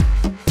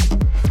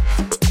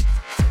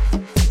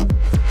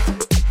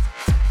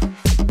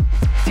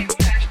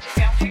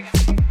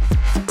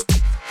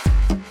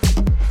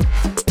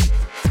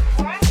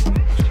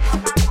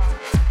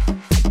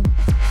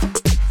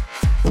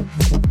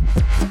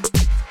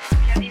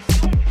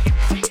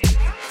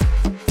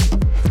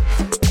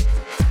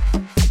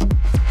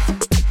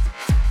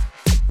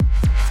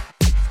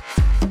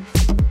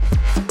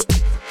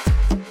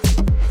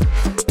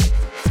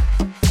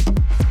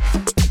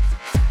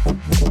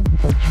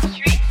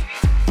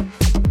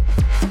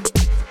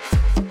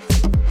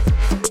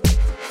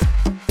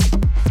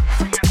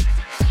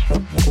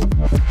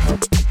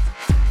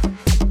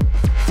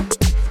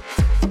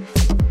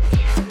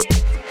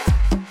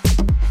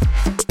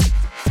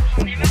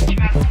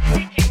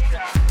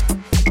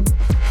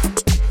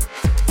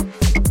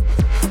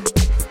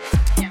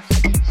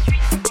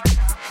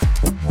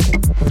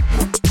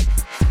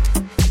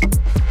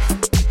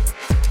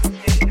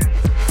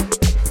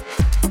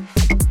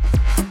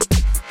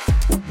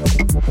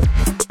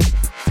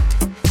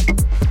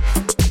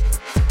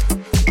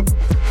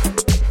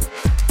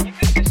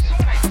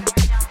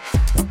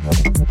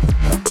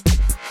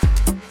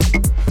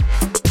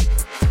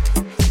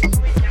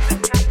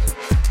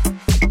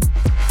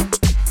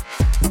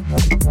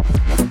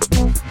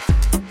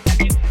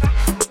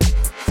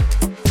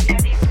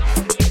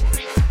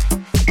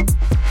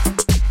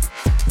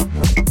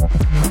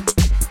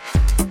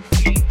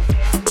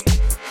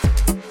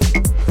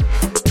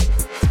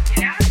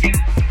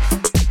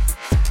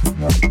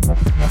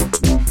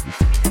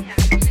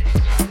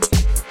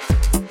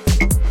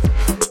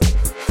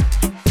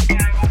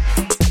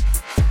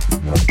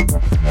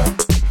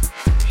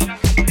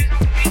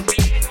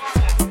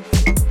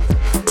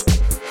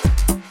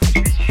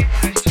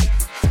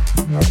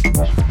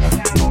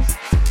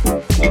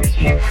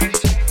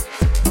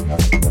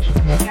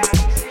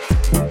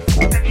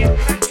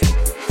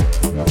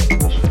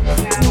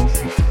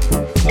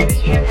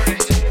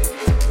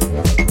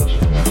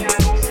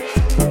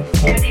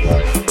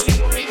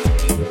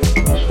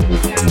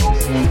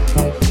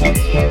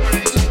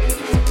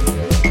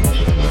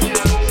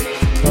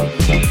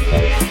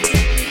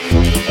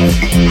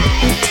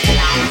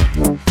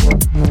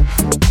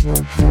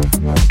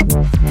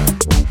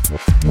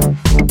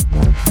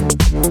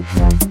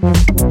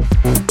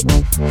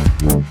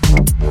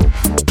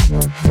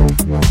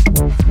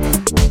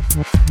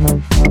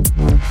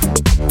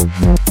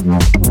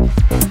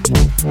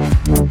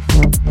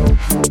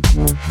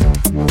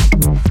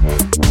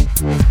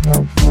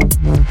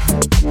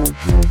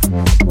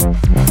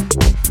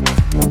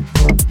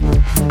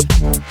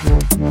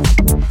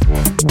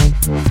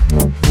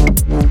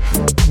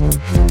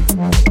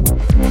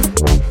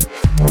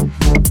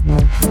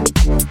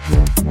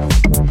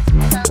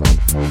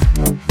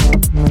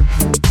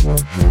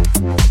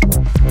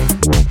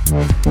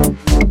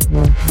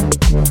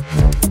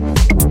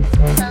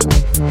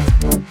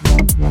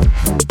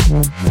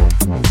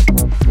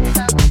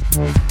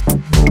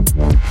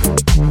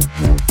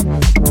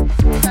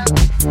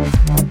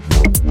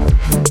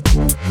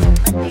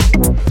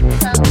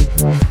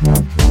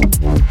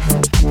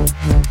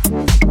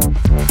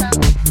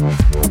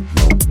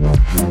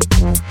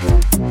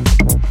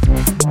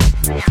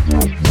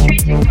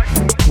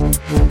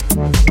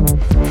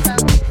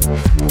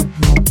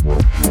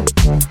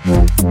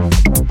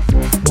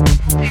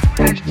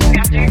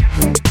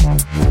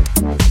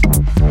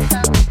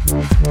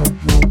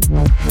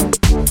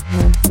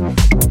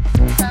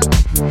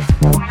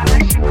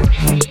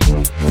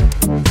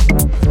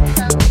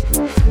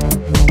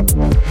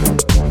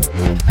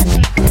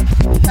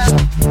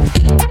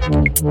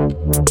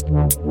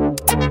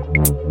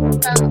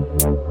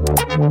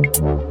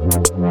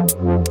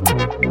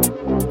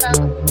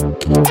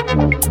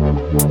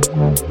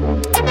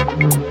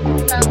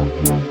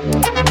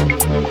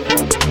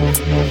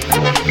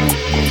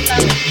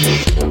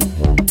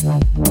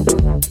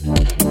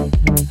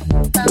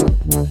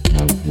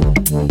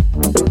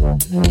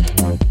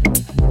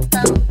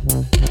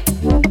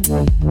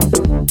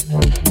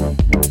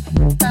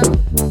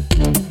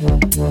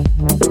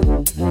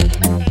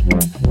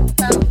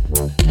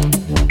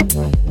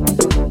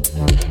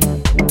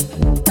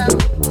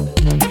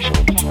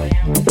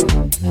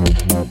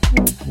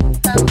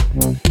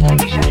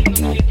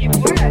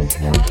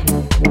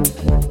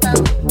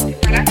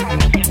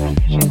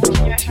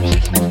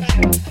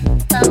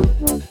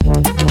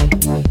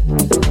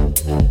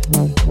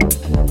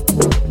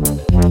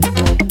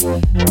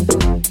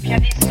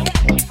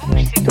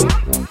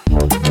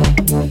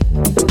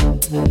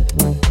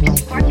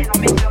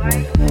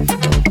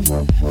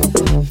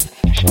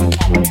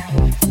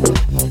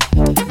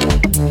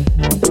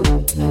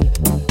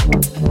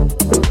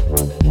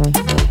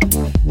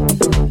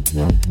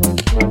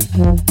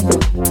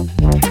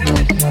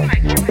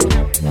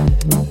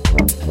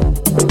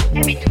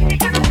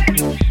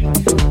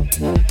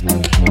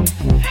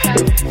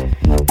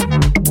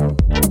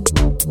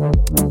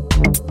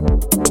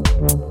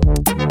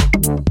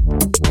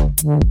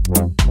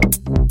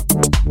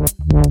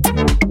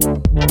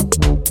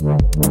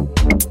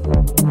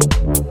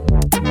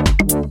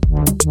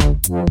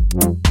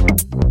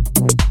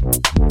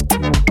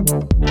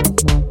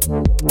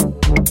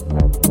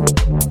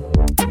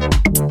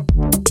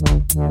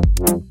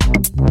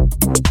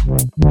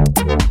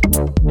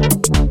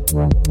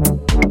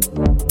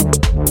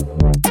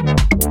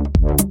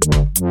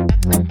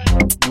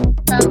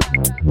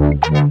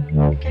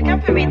Quelqu'un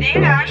peut m'aider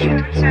là? Je suis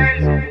toute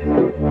seule.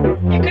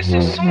 Il n'y a que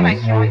ce son là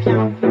qui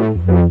revient.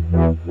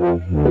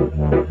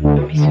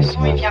 Non mais ce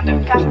son il vient de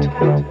partout.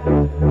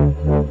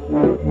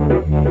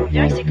 On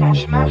dirait que c'est quand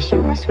je marche, c'est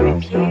quoi sous mes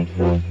pieds?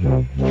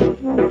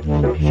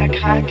 Ça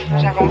craque,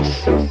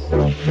 j'avance.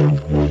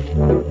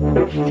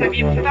 Ça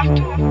vibre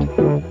partout.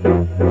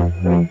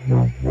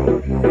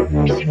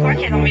 Mais c'est quoi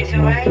qu'il y a dans mes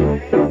oreilles?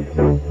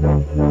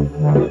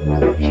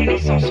 J'ai les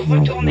sens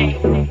retournés.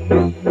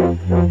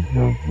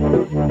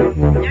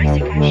 On dirait que c'est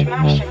quand je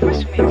marche, ça quoi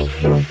sous mes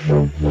pieds?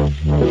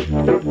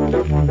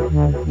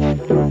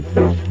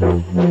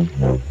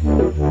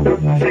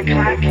 Ça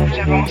craque,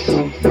 j'avance. Ça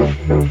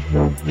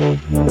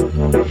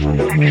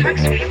craque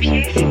sous les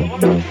pieds, c'est gros.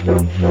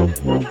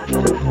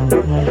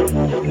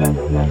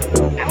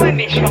 Ah ouais,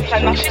 mais je suis en train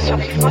de marcher sur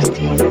des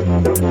frosties.